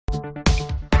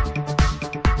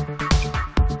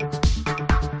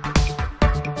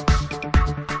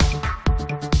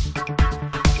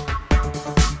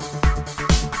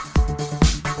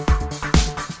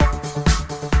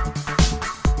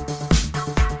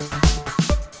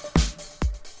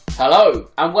Hello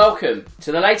and welcome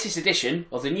to the latest edition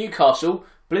of the Newcastle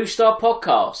Blue Star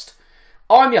podcast.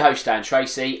 I'm your host Dan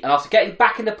Tracy, and after getting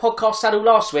back in the podcast saddle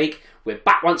last week, we're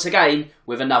back once again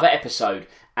with another episode.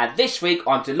 And this week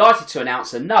I'm delighted to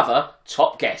announce another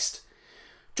top guest.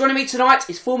 Joining me tonight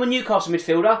is former Newcastle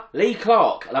midfielder Lee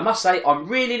Clark, and I must say I'm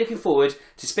really looking forward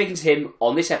to speaking to him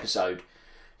on this episode.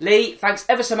 Lee, thanks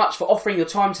ever so much for offering your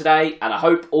time today, and I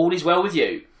hope all is well with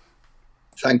you.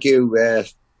 Thank you.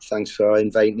 Thanks for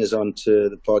inviting us on to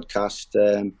the podcast.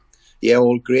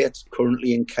 All great.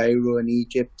 Currently in Cairo in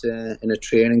Egypt in a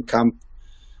training camp.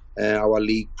 Our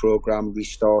league programme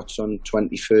restarts on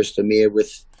 21st of May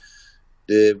with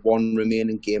the one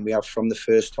remaining game we have from the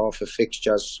first half of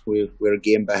fixtures. We're a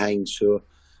game behind, so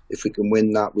if we can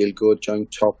win that, we'll go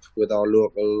joint top with our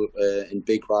local and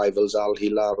big rivals Al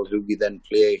Hilal, who we then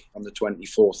play on the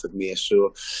 24th of May.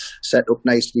 So set up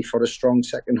nicely for a strong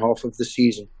second half of the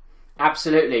season.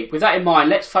 Absolutely. With that in mind,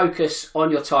 let's focus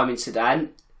on your time in Sudan.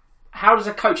 How does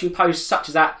a coaching post such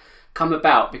as that come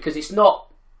about? Because it's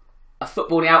not a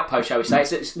footballing outpost, shall we say.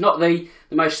 It's not the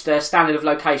most standard of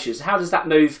locations. How does that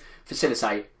move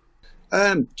facilitate?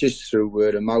 Just through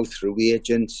word of mouth, through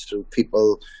agents, through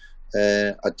people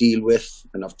I deal with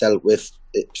and I've dealt with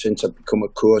since I've become a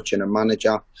coach and a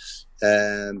manager.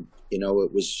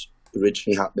 It was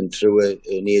originally happened through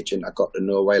an agent I got to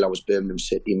know while I was Birmingham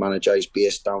City manager. He's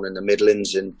based down in the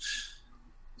Midlands, and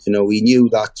he knew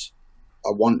that I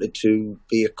wanted to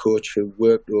be a coach who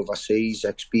worked overseas,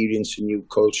 experience a new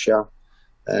culture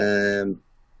and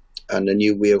a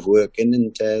new way of working,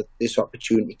 and this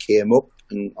opportunity came up,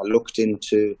 and I looked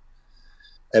into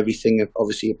everything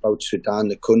obviously about Sudan,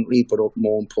 the country, but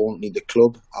more importantly the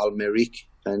club, Al Merrikh,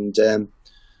 and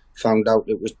found out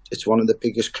it's one of the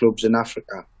biggest clubs in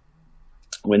Africa.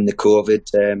 When the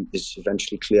COVID is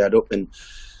eventually cleared up and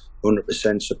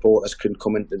 100% supporters can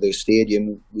come into the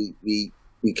stadium, we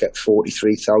get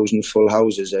 43,000 full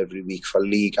houses every week for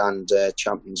league and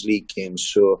Champions League games.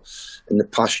 So, and the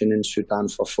passion in Sudan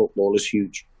for football is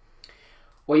huge.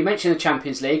 Well, you mentioned the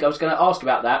Champions League. I was going to ask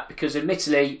about that because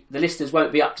admittedly the listeners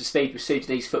won't be up to speed with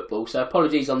Sudanese football, so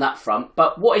apologies on that front.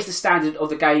 But what is the standard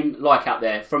of the game like out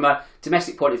there from a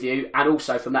domestic point of view and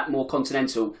also from that more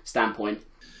continental standpoint?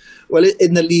 Well,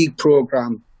 in the league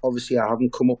programme, obviously I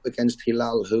haven't come up against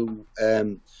Hilal, who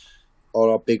are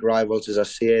our big rivals, as I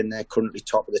say, and they're currently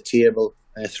top of the table,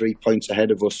 3 points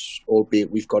ahead of us,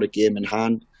 albeit we've got a game in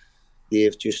hand.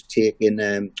 They've just taken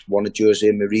one of Jose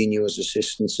Mourinho's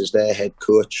assistants as their head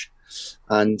coach.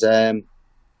 And, so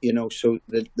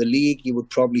the league, you would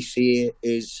probably say,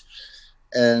 is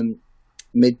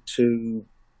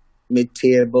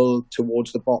mid-table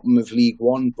towards the bottom of League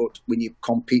One. But when you're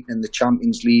competing in the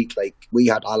Champions League, like we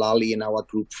had Al Ahly in our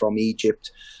group from Egypt,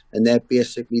 and they're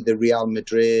basically the Real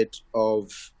Madrid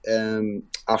of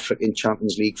African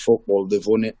Champions League football. They've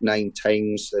won it 9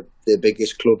 times, the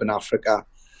biggest club in Africa.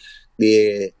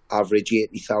 They average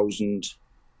 80,000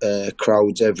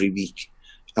 crowds every week,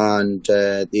 and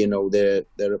they're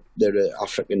an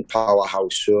African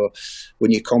powerhouse. So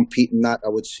when you compete in that, I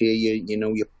would say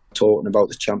you're talking about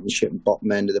the Championship and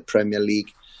bottom end of the Premier League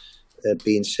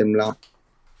being similar.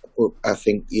 But I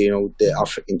think the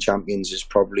African champions is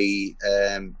probably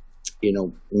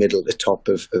middle to top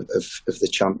of the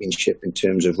Championship in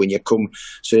terms of when you come.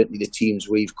 Certainly the teams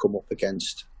we've come up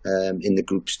against in the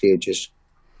group stages.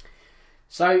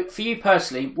 So, for you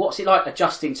personally, what's it like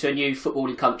adjusting to a new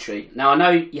footballing country? Now, I know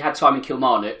you had time in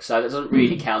Kilmarnock, so that doesn't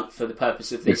really count for the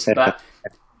purpose of this, but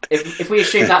if we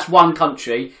assume that's one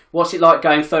country, what's it like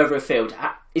going further afield?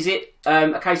 Is it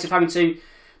a case of having to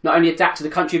not only adapt to the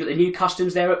country, but the new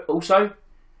customs there also?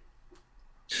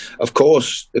 Of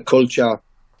course, the culture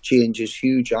change is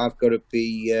huge. I've got to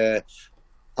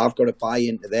buy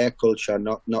into their culture,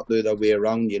 not the other way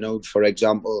around. For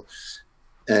example,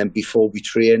 before we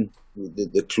train,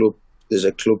 the club, there's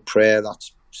a club prayer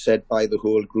that's said by the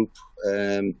whole group,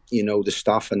 the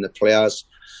staff and the players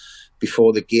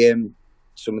before the game.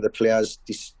 Some of the players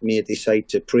may decide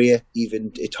to pray,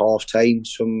 even at half time.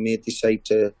 Some may decide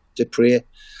to pray.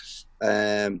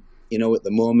 At the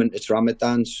moment it's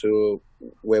Ramadan, so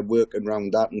we're working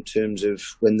around that in terms of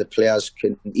when the players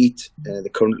can eat. They're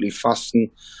currently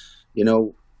fasting,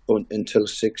 until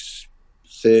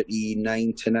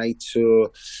 6:39 tonight.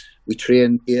 So we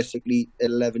train basically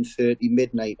at 11:30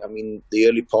 midnight. I mean, the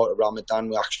early part of Ramadan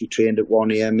we actually trained at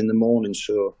 1 a.m. in the morning.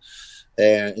 So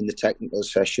in the technical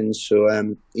sessions. So,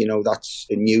 that's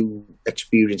a new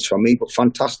experience for me, but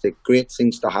fantastic. Great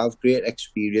things to have, great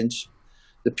experience.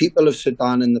 The people of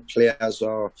Sudan and the players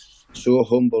are so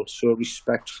humble, so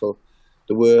respectful.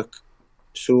 They work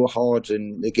so hard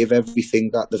and they give everything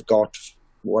that they've got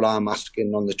what I'm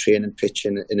asking on the training pitch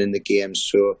and in the games.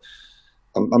 So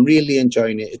I'm really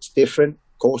enjoying it. It's different,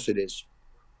 of course it is.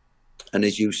 And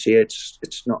as you say,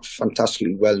 it's not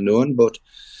fantastically well known, but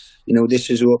this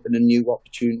is opening new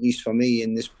opportunities for me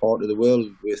in this part of the world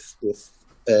with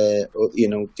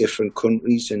different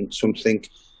countries, and something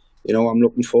I'm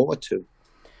looking forward to.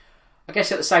 I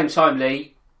guess at the same time,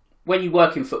 Lee, when you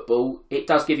work in football, it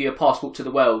does give you a passport to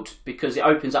the world, because it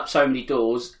opens up so many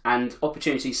doors, and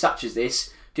opportunities such as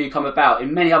this do come about.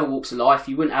 In many other walks of life,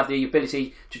 you wouldn't have the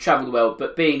ability to travel the world,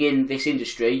 but being in this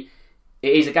industry,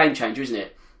 it is a game changer, isn't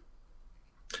it?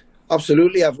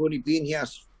 Absolutely. I've only been here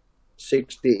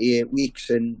 6 to 8 weeks,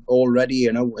 and already,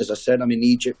 as I said, I'm in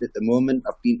Egypt at the moment.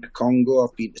 I've been to Congo,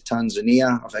 I've been to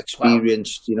Tanzania. I've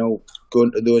experienced,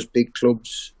 going to those big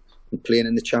clubs and playing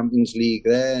in the Champions League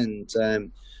there, and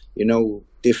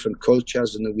different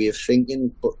cultures and the way of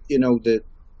thinking. But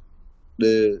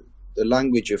the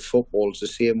language of football is the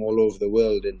same all over the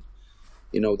world, and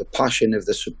the passion of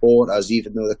the supporters,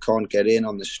 even though they can't get in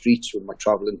on the streets when we're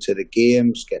travelling to the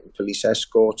games, getting police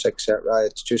escorts, etc.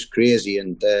 It's just crazy.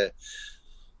 And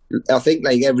I think,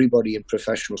 like everybody in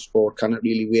professional sport, cannot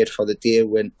really wait for the day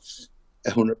when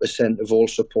 100% of all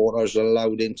supporters are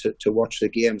allowed in to watch the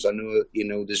games. I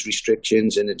know, there's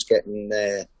restrictions, and it's getting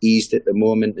eased at the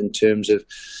moment in terms of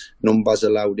numbers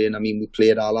allowed in. I mean, we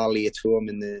played Al Ahly at home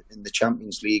in the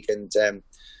Champions League, and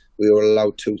we were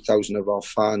allowed 2,000 of our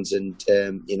fans, and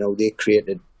they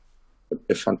created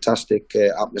a fantastic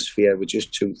atmosphere with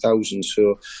just 2,000. So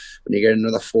when you get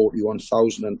another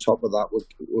 41,000 on top of that,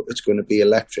 it's going to be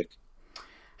electric.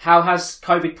 How has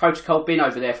COVID protocol been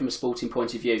over there from a sporting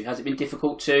point of view? Has it been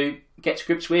difficult to get to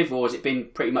grips with, or has it been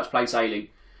pretty much plain sailing?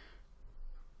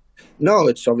 No,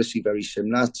 it's obviously very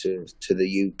similar to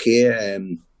the UK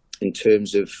in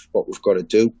terms of what we've got to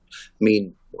do. I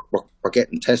mean, we're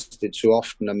getting tested so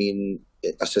often. I mean,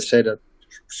 as I said,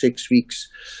 6 weeks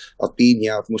I've been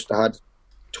here, I must have had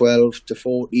 12 to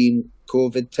 14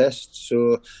 COVID tests.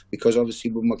 So, because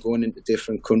obviously when we're going into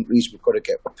different countries, we've got to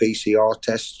get a PCR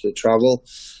test to travel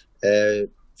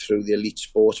through the elite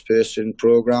sports person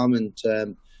program, and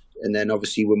then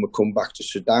obviously when we come back to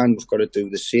Sudan, we've got to do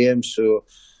the same. So,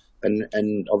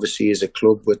 and obviously as a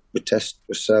club, we test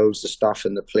ourselves, the staff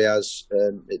and the players,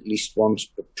 at least once,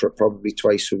 probably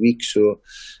twice a week. So,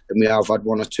 and we have had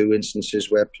one or two instances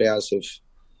where players have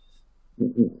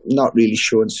not really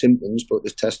shown symptoms, but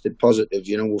they've tested positive.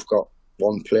 We've got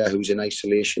one player who's in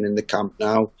isolation in the camp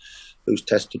now, who's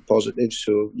tested positive.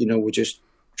 So, we're just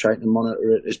trying to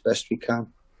monitor it as best we can.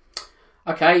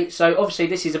 Okay, so obviously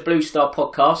this is a Blue Star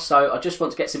podcast, so I just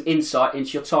want to get some insight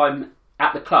into your time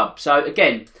at the club. So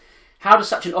again, how does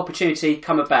such an opportunity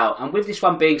come about? And with this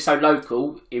one being so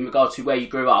local in regard to where you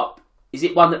grew up, is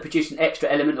it one that produced an extra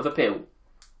element of appeal?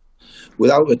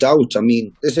 Without a doubt. I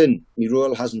mean, listen, my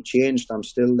role hasn't changed. I'm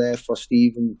still there for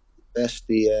Stephen Best,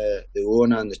 the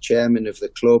owner and the chairman of the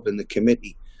club and the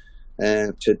committee,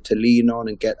 to lean on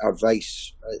and get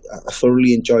advice. I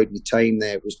thoroughly enjoyed my time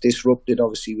there. It was disrupted,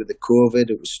 obviously, with the COVID.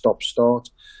 It was stop-start.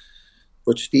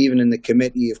 But Stephen and the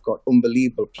committee have got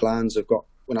unbelievable plans. They've got,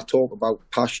 when I talk about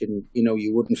passion,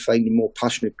 you wouldn't find a more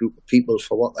passionate group of people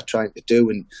for what they're trying to do,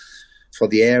 and for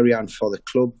the area and for the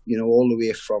club, all the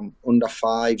way from under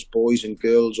fives, boys and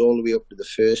girls, all the way up to the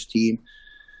first team,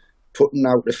 putting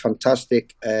out a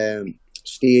fantastic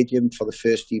stadium for the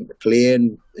first team to play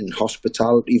in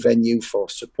hospitality venue for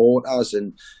supporters,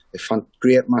 and a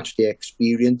great match day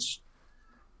experience.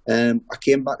 I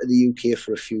came back to the UK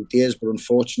for a few days, but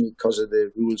unfortunately, because of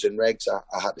the rules and regs,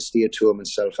 I had to stay at home and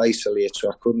self-isolate, so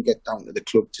I couldn't get down to the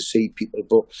club to see people.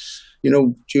 But,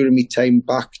 during my time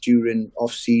back, during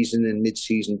off-season and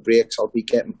mid-season breaks, I'll be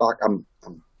getting back.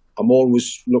 I'm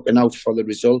always looking out for the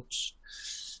results,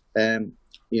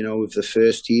 of the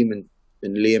first team,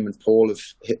 and Liam and Paul have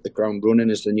hit the ground running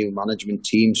as the new management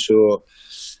team. So,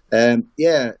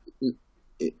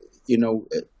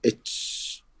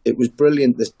 it was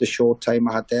brilliant. The short time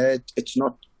I had there,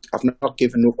 I've not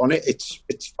given up on it.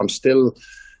 I'm still,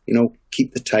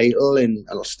 keep the title, and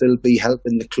I'll still be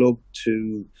helping the club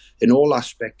in all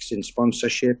aspects, in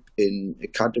sponsorship, in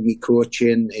academy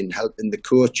coaching, in helping the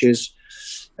coaches,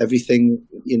 everything,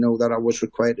 that I was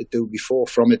required to do before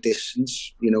from a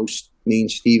distance. Me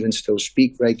and Stephen still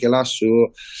speak regular, so,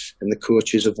 and the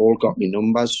coaches have all got my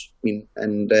numbers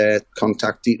and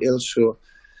contact details. So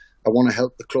I want to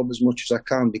help the club as much as I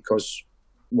can, because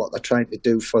what they're trying to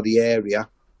do for the area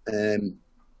and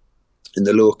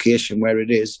the location where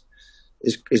it is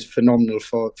phenomenal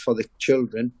for the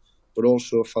children, but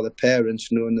also for the parents,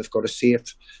 knowing they've got a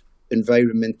safe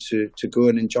environment to go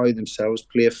and enjoy themselves,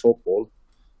 play football,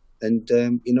 And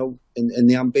and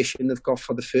the ambition they've got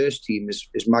for the first team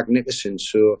is magnificent.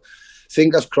 So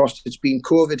fingers crossed. It's been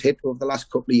COVID hit over the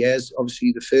last couple of years.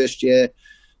 Obviously, the first year,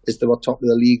 as they were top of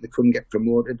the league, they couldn't get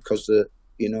promoted because it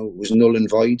was null and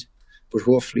void. But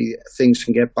hopefully things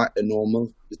can get back to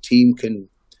normal. The team can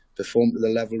perform to the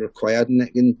level required, and they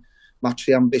can match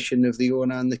the ambition of the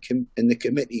owner and the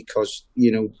committee. Because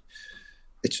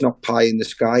it's not pie in the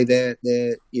sky. They're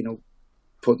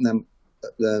putting them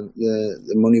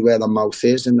the money where their mouth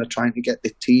is, and they're trying to get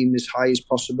the team as high as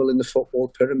possible in the football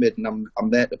pyramid. And I'm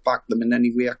there to back them in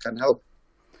any way I can help.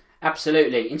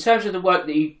 Absolutely. In terms of the work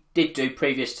that you did do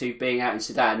previous to being out in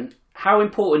Sudan, how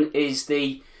important is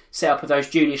the setup of those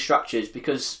junior structures?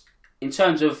 Because in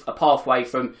terms of a pathway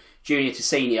from junior to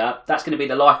senior, that's going to be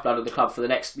the lifeblood of the club for the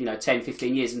next 10,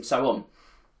 15 years and so on.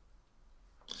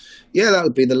 Yeah,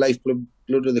 that'll be the lifeblood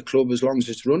of the club as long as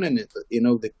it's running.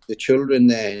 The children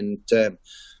there, and I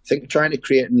think trying to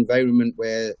create an environment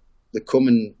where they come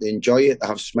and they enjoy it, they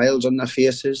have smiles on their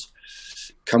faces.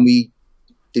 Can we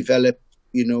develop,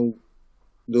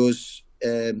 those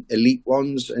elite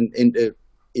ones and into,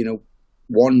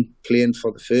 one playing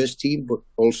for the first team, but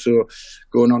also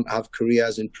going on to have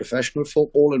careers in professional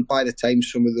football. And by the time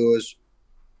some of those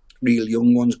real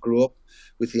young ones grow up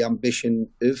with the ambition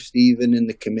of Stephen and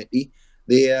the committee,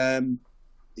 the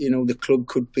club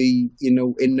could be, in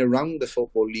and around the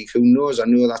Football League. Who knows? I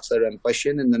know that's their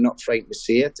ambition, and they're not frightened to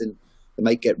say it, and they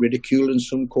might get ridiculed in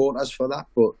some quarters for that.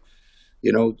 But,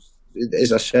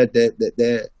 as I said,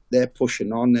 they're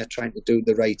pushing on. They're trying to do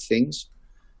the right things,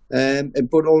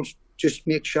 but also just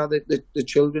make sure that the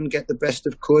children get the best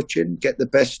of coaching, get the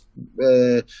best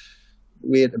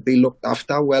way to be looked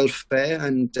after, welfare,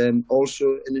 and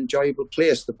also an enjoyable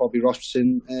place, the Bobby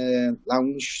Robson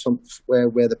Lounge,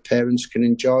 where the parents can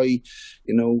enjoy,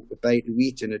 a bite to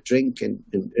eat and a drink, and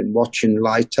watching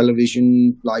live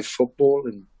television, live football,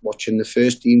 and watching the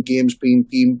first team games being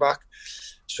beamed back.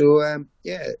 So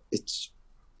it's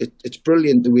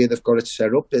brilliant the way they've got it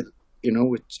set up.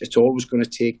 It's always going to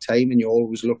take time, and you're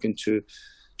always looking to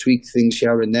tweak things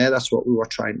here and there. That's what we were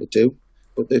trying to do.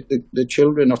 But the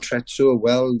children are treated so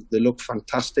well. They look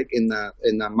fantastic in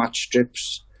their match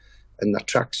strips and their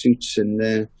tracksuits,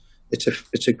 and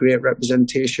it's a great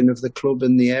representation of the club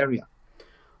in the area.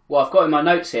 Well, I've got in my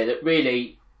notes here that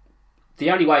really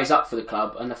the only way is up for the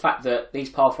club, and the fact that these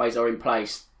pathways are in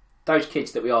place, those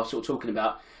kids that we are sort of talking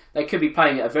about, they could be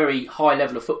playing at a very high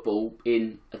level of football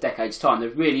in a decade's time. There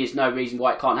really is no reason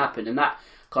why it can't happen, and that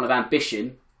kind of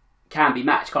ambition can be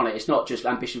matched, can't it? It's not just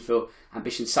ambition for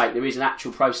ambition's sake. There is an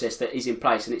actual process that is in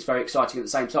place, and it's very exciting at the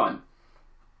same time.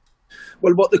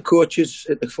 Well, what the coaches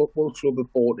at the football club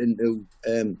have bought into,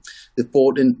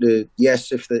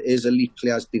 yes, if there is elite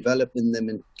players, developing them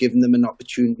and giving them an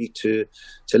opportunity to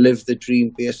live the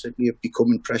dream, basically, of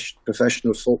becoming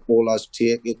professional footballers,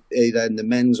 take it either in the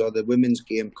men's or the women's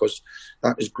game, because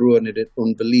that is growing at an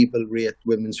unbelievable rate,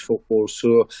 women's football.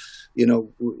 So,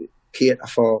 cater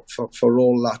for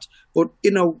all that. But,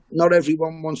 not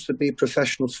everyone wants to be a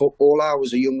professional footballer. I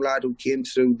was a young lad who came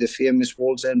through the famous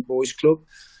Wallsend Boys Club,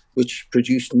 which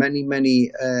produced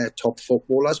many top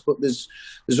footballers. But there's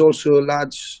also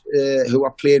lads who I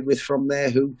played with from there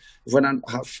who went on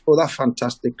to have other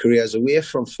fantastic careers away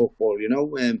from football,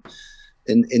 in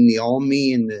the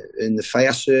army, in the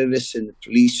fire service, in the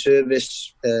police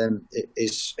service,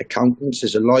 as accountants,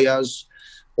 as lawyers,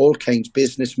 all kinds,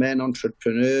 businessmen,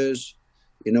 entrepreneurs,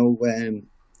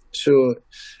 so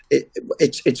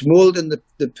it's moulding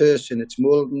the person, it's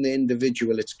moulding the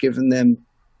individual, it's giving them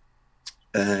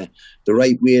the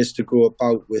right ways to go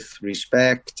about with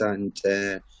respect and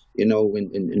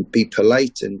and be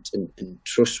polite and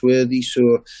trustworthy.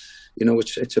 So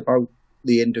it's about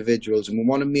the individuals, and we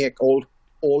want to make all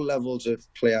levels of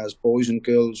players, boys and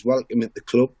girls, welcome at the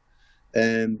club.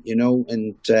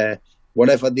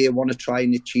 Whatever they want to try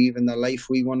and achieve in their life,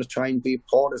 we want to try and be a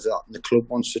part of that, and the club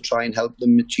wants to try and help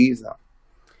them achieve that.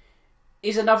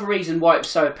 Is another reason why it's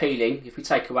so appealing, if we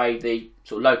take away the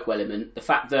sort of local element, the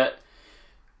fact that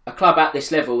a club at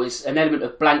this level is an element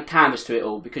of blank canvas to it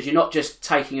all, because you're not just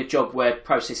taking a job where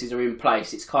processes are in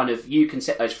place. It's kind of, you can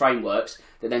set those frameworks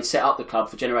that then set up the club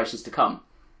for generations to come.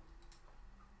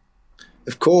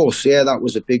 Of course, yeah, that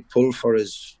was a big pull for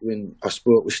us when I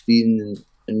spoke with Stephen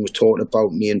and we talked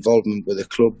about my involvement with the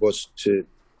club, was to,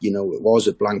 it was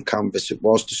a blank canvas. It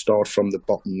was to start from the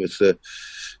bottom with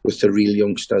the real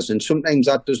youngsters. And sometimes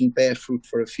that doesn't bear fruit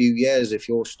for a few years. If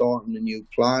you're starting a new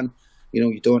plan,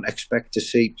 you don't expect to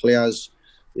see players,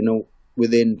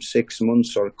 within 6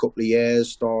 months or a couple of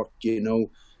years start,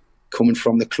 coming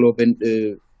from the club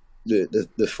into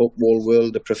the football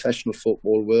world, the professional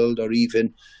football world, or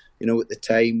even, at the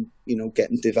time,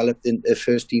 getting developed into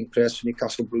first team players for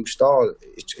Newcastle Blue Star.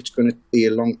 It's going to be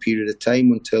a long period of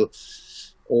time until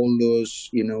all those,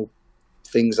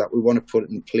 things that we want to put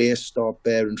in place start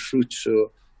bearing fruit.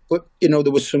 So, but,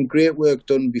 there was some great work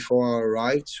done before I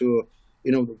arrived. So,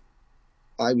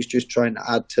 I was just trying to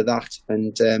add to that.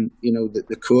 And,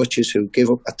 the coaches who give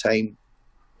up their time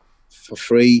for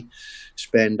free,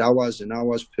 spend hours and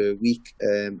hours per week,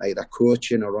 either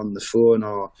coaching or on the phone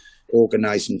or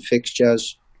organising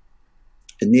fixtures.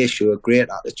 And they show a great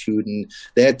attitude, and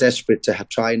they're desperate to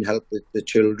try and help the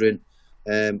children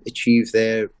achieve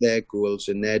their goals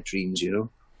and their dreams,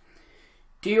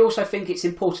 Do you also think it's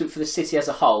important for the city as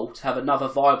a whole to have another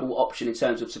viable option in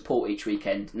terms of support each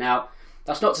weekend? Now,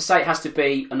 that's not to say it has to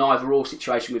be an either-or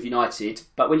situation with United,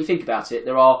 but when you think about it,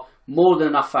 there are more than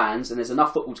enough fans and there's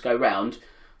enough football to go round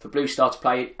for Blue Star to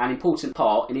play an important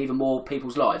part in even more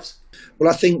people's lives.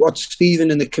 Well, I think what Stephen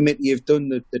and the committee have done,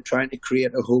 they're trying to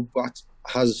create a hub that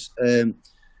has an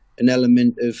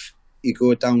element of, you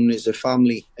go down as a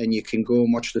family and you can go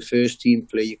and watch the first team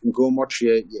play. You can go and watch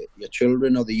your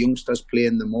children or the youngsters play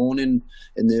in the morning,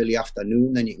 in the early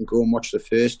afternoon. Then you can go and watch the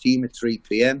first team at 3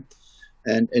 p.m.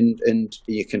 And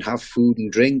you can have food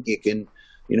and drink. You can,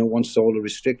 once all the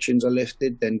restrictions are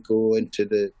lifted, then go into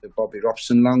the Bobby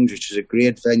Robson Lounge, which is a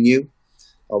great venue.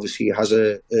 Obviously, it has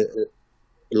a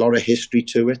lot of history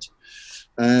to it.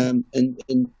 And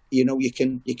you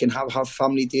can have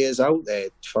family days out there.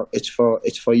 It's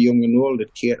for young and old.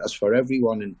 It caters for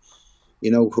everyone. And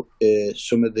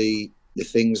some of the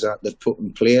things that they've put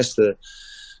in place, the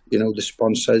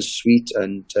sponsors suite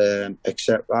and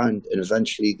etc. And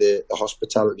eventually the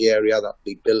hospitality area that will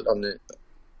be built on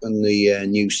the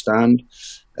new stand.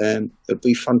 It'll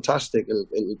be fantastic.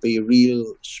 It'll be a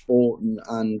real sporting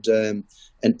and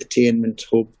entertainment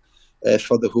hub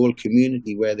for the whole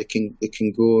community, where they can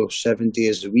go 7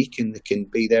 days a week and they can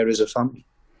be there as a family.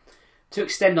 To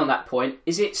extend on that point,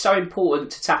 is it so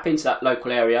important to tap into that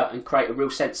local area and create a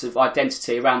real sense of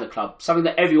identity around the club? Something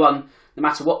that everyone, no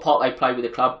matter what part they play with the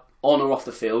club, on or off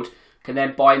the field, can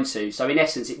then buy into. So in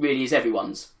essence, it really is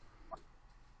everyone's.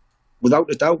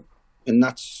 Without a doubt. And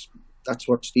that's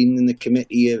what Stephen and the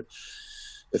committee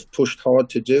have pushed hard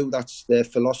to do. That's their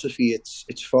philosophy.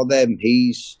 It's for them.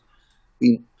 He's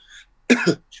been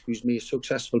a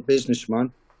successful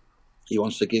businessman. He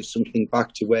wants to give something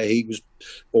back to where he was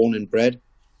born and bred,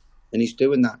 and he's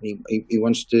doing that. He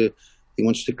wants to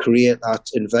create that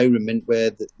environment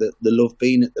where the love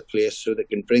being at the place, so they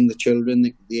can bring the children,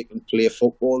 they can play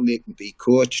football, they can be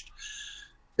coached.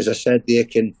 As I said, they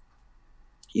can,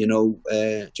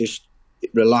 just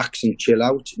relax and chill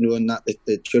out, knowing that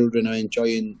the children are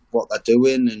enjoying what they're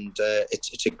doing, and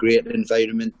it's a great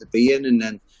environment to be in. And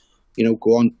then,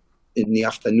 go on in the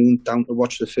afternoon down to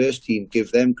watch the first team,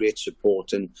 give them great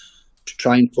support and to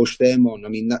try and push them on. I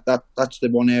mean, that's the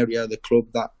one area of the club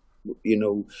that,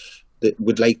 that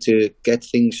would like to get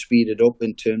things speeded up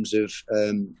in terms of,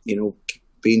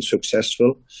 being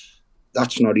successful.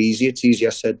 That's not easy. It's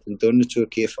easier said than done. It's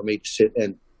okay for me to sit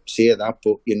and say that,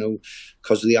 but,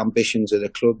 because of the ambitions of the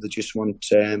club, they just want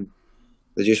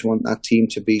that team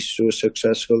to be so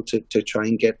successful to try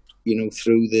and get,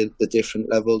 through the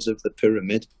different levels of the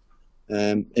pyramid.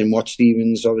 And what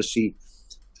Stevens obviously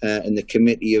and the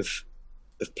committee have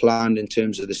planned in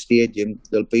terms of the stadium,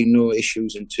 there'll be no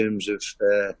issues in terms of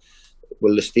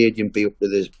will the stadium be up to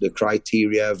the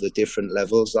criteria of the different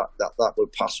levels that will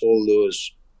pass all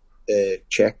those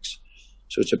checks.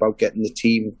 So it's about getting the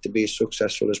team to be as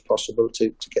successful as possible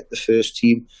to get the first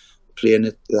team playing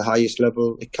at the highest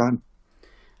level it can.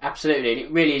 Absolutely, and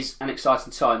it really is an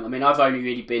exciting time. I mean, I've only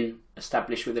really been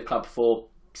established with the club for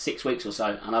 6 weeks or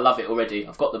so, and I love it already.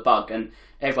 I've got the bug, and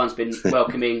everyone's been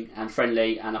welcoming and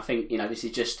friendly, and I think this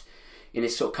is just in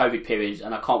this sort of COVID period,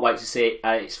 and I can't wait to see it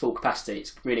at its full capacity.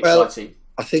 It's really exciting.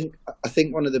 I think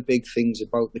one of the big things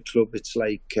about the club, it's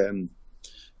like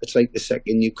the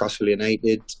second Newcastle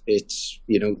United. It's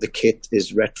the kit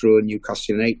is retro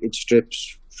Newcastle United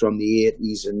strips from the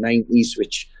 80s and 90s,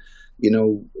 which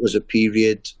was a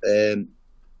period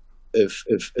of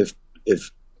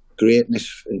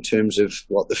greatness in terms of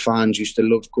what the fans used to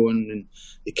love going in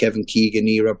the Kevin Keegan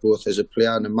era, both as a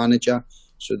player and a manager.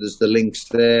 So there's the links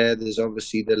there. There's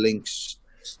obviously the links,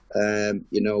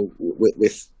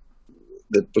 with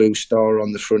the Blue Star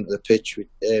on the front of the pitch,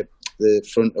 the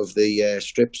front of the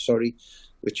strips,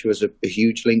 which was a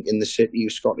huge link in the city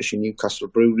of Scottish and Newcastle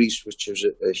breweries, which was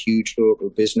a huge local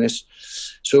business.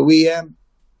 So we,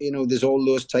 there's all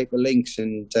those type of links,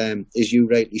 and as you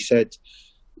rightly said,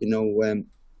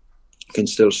 can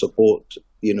still support,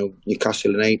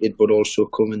 Newcastle United, but also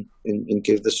come and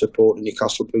give the support to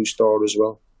Newcastle Blue Star as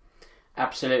well.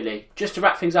 Absolutely. Just to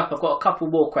wrap things up, I've got a couple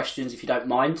more questions if you don't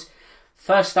mind.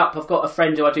 First up, I've got a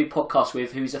friend who I do podcasts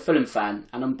with who's a Fulham fan,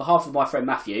 and on behalf of my friend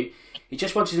Matthew, he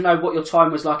just wanted to know what your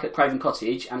time was like at Craven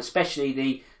Cottage, and especially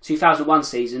the 2001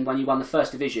 season when you won the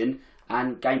First Division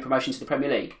and gained promotion to the Premier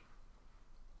League.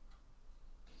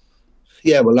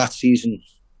 Yeah, well, that season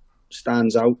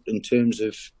stands out in terms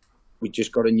of we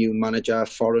just got a new manager,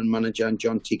 foreign manager, and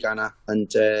John Tigana,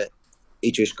 and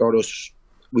he just got us.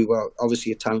 We were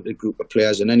obviously a talented group of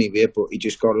players in any way, but he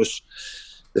just got us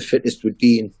the fittest we'd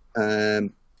been,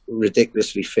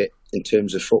 ridiculously fit in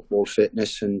terms of football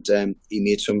fitness, and he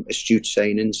made some astute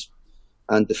signings,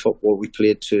 and the football we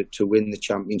played to win the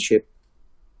championship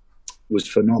was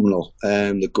phenomenal.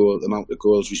 The amount of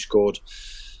goals we scored,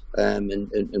 and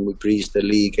we breezed the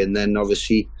league, and then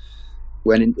obviously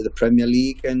went into the Premier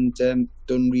League and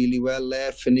done really well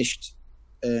there. Finished,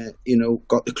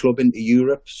 got the club into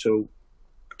Europe, so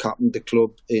captained the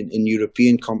club in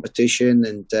European competition,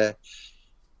 and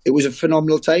it was a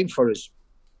phenomenal time for us.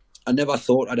 I never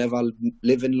thought I'd ever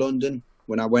live in London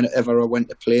when I went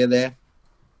to play there.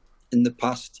 In the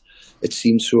past, it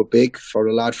seemed so big for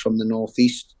a lad from the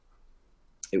northeast.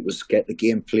 It was get the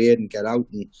game played and get out,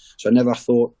 and so I never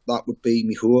thought that would be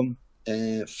my home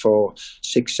for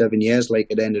 6-7 years, like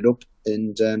it ended up.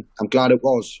 And I'm glad it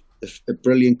was. A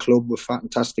brilliant club with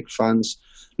fantastic fans.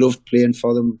 Loved playing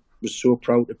for them. Was so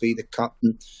proud to be the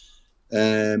captain.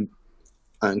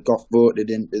 And got voted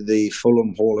into the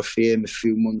Fulham Hall of Fame a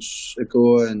few months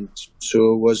ago, and so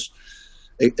it was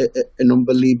an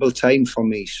unbelievable time for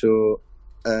me. So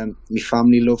my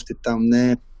family loved it down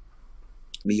there.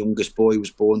 My youngest boy was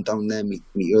born down there. My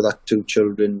other two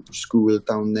children schooled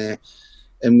down there,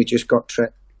 and we just got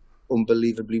treated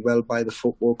unbelievably well by the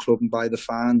football club and by the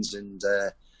fans, and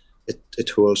it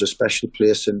holds a special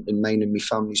place in mine and my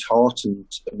family's heart, and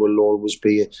will always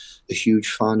be a huge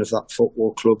fan of that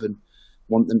football club and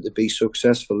want them to be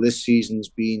successful. This season's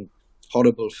been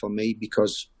horrible for me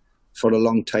because for a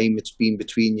long time it's been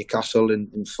between Newcastle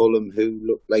and Fulham, who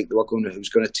looked like they were who's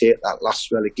going to take that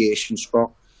last relegation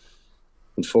spot.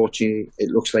 Unfortunately, it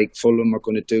looks like Fulham are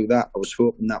going to do that. I was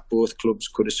hoping that both clubs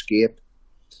could escape,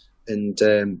 and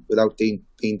without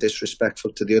being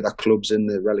disrespectful to the other clubs in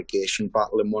the relegation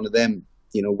battle, and one of them,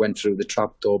 went through the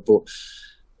trapdoor. But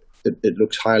it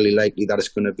looks highly likely that it's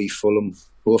going to be Fulham.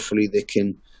 Hopefully,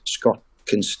 Scott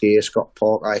can stay. Scott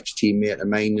Parker, ex-teammate of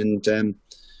mine, and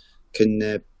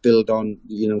can build on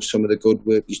some of the good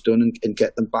work he's done and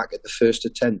get them back at the first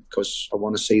attempt, because I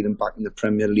want to see them back in the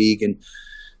Premier League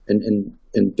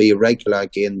and be a regular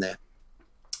again there.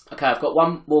 Okay, I've got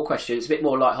one more question. It's a bit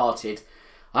more light-hearted.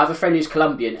 I have a friend who's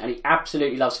Colombian and he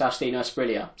absolutely loves Faustino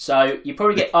Asprilla. So you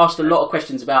probably get asked a lot of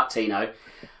questions about Tino.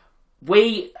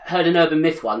 We heard an urban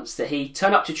myth once that he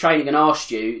turned up to training and asked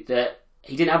you that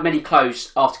he didn't have many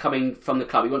clothes after coming from the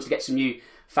club. He wanted to get some new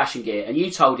fashion gear, and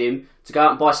you told him to go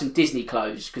out and buy some Disney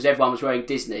clothes because everyone was wearing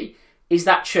Disney. Is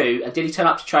that true? And did he turn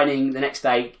up to training the next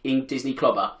day in Disney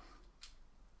clobber?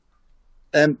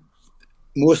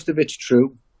 Most of it's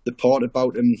true. The part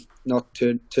about him not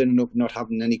turning up, not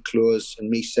having any clothes, and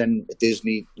me sending to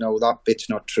Disney, no, that bit's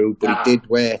not true. But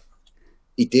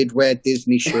he did wear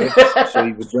Disney shirts, so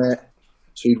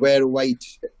he'd wear a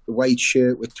white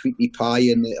shirt with Tweety Pie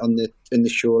in the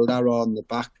shoulder or on the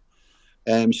back.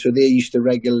 So they used to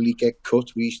regularly get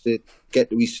cut. We used to get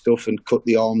to his stuff and cut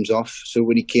the arms off. So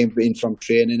when he came in from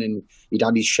training and he'd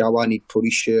had his shower and he'd put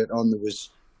his shirt on, there was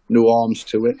no arms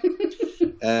to it.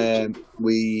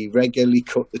 We regularly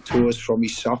cut the toes from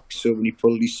his socks. So when he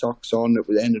pulled his socks on,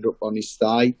 it ended up on his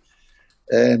thigh.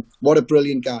 What a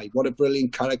brilliant guy. What a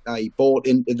brilliant character. He bought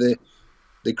into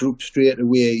the group straight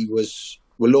away.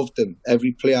 We loved him.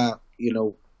 Every player,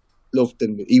 loved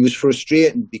him. He was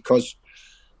frustrating because,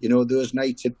 those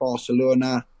nights at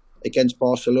Barcelona, against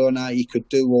Barcelona, he could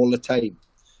do all the time.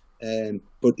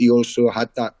 But he also had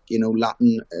that,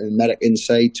 Latin American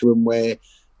side to him where,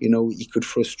 he could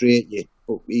frustrate you.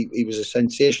 But he was a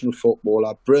sensational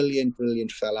footballer, brilliant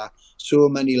fella. So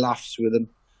many laughs with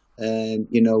him.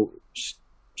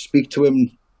 Speak to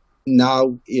him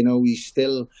now, he's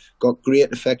still got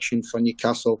great affection for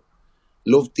Newcastle.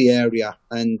 Loved the area,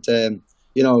 and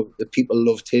the people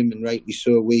loved him, and rightly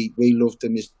so. We loved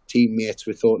him as teammates.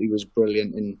 We thought he was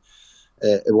brilliant, and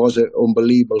it was an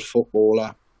unbelievable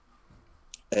footballer.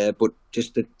 But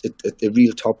just a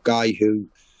real top guy who,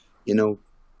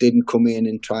 didn't come in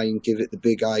and try and give it the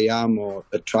big I am or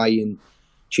try and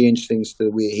change things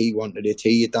the way he wanted it.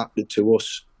 He adapted to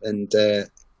us, and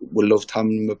we loved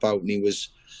having him about. And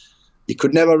he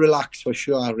could never relax, for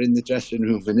sure, in the dressing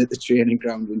room and at the training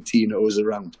ground when Tino was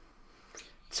around.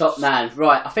 Top man.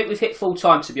 Right, I think we've hit full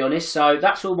time, to be honest, so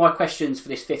that's all my questions for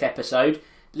this 5th episode.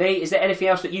 Lee, is there anything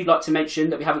else that you'd like to mention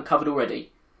that we haven't covered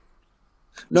already?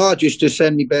 No, just to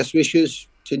send me best wishes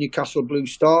to Newcastle Blue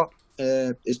Star.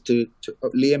 Is to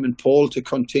Liam and Paul to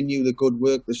continue the good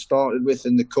work they started with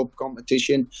in the cup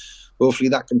competition. Hopefully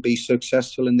that can be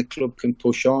successful and the club can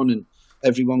push on and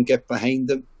everyone get behind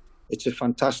them. It's a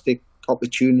fantastic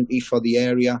opportunity for the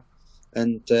area,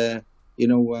 and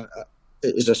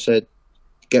as I said,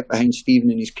 get behind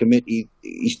Stephen and his committee.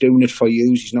 He's doing it for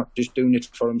you. He's not just doing it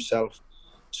for himself.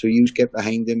 So you get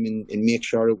behind him and make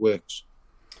sure it works.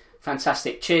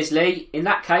 Fantastic. Cheers, Lee. In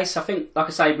that case, I think, like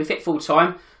I say, we've hit full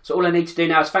time. So all I need to do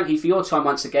now is thank you for your time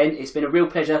once again. It's been a real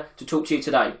pleasure to talk to you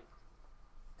today.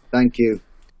 Thank you.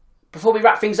 Before we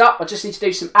wrap things up, I just need to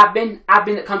do some admin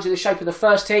that comes in the shape of the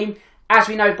first team. As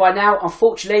we know by now,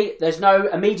 unfortunately, there's no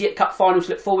immediate cup final to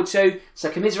look forward to,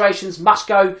 so commiserations must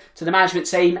go to the management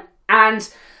team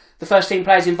and the first team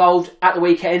players involved at the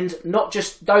weekend. Not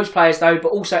just those players though, but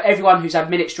also everyone who's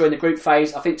had minutes during the group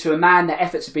phase. I think to a man, their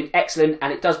efforts have been excellent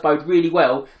and it does bode really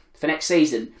well for next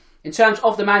season. In terms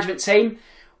of the management team,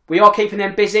 we are keeping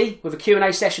them busy with a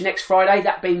Q&A session next Friday,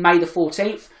 that being May the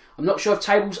 14th. I'm not sure if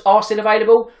tables are still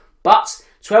available, but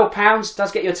 £12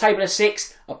 does get you a table of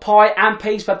 6, a pie and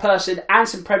peas per person, and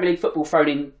some Premier League football thrown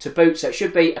in to boot. So it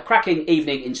should be a cracking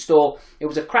evening in store. It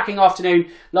was a cracking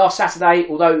afternoon last Saturday,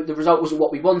 although the result wasn't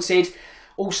what we wanted.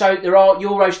 Also, there are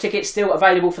Euros tickets still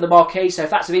available for the marquee, so if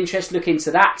that's of interest, look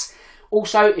into that.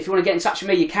 Also, if you want to get in touch with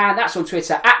me, you can. That's on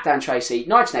Twitter at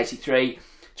DanTracy1983.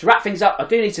 To wrap things up, I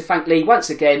do need to thank Lee once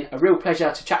again. A real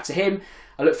pleasure to chat to him.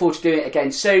 I look forward to doing it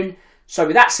again soon. So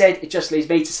with that said, it just leaves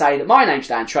me to say that my name's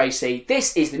Dan Tracy.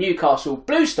 This is the Newcastle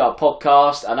Blue Star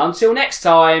Podcast. And until next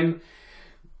time,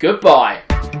 goodbye.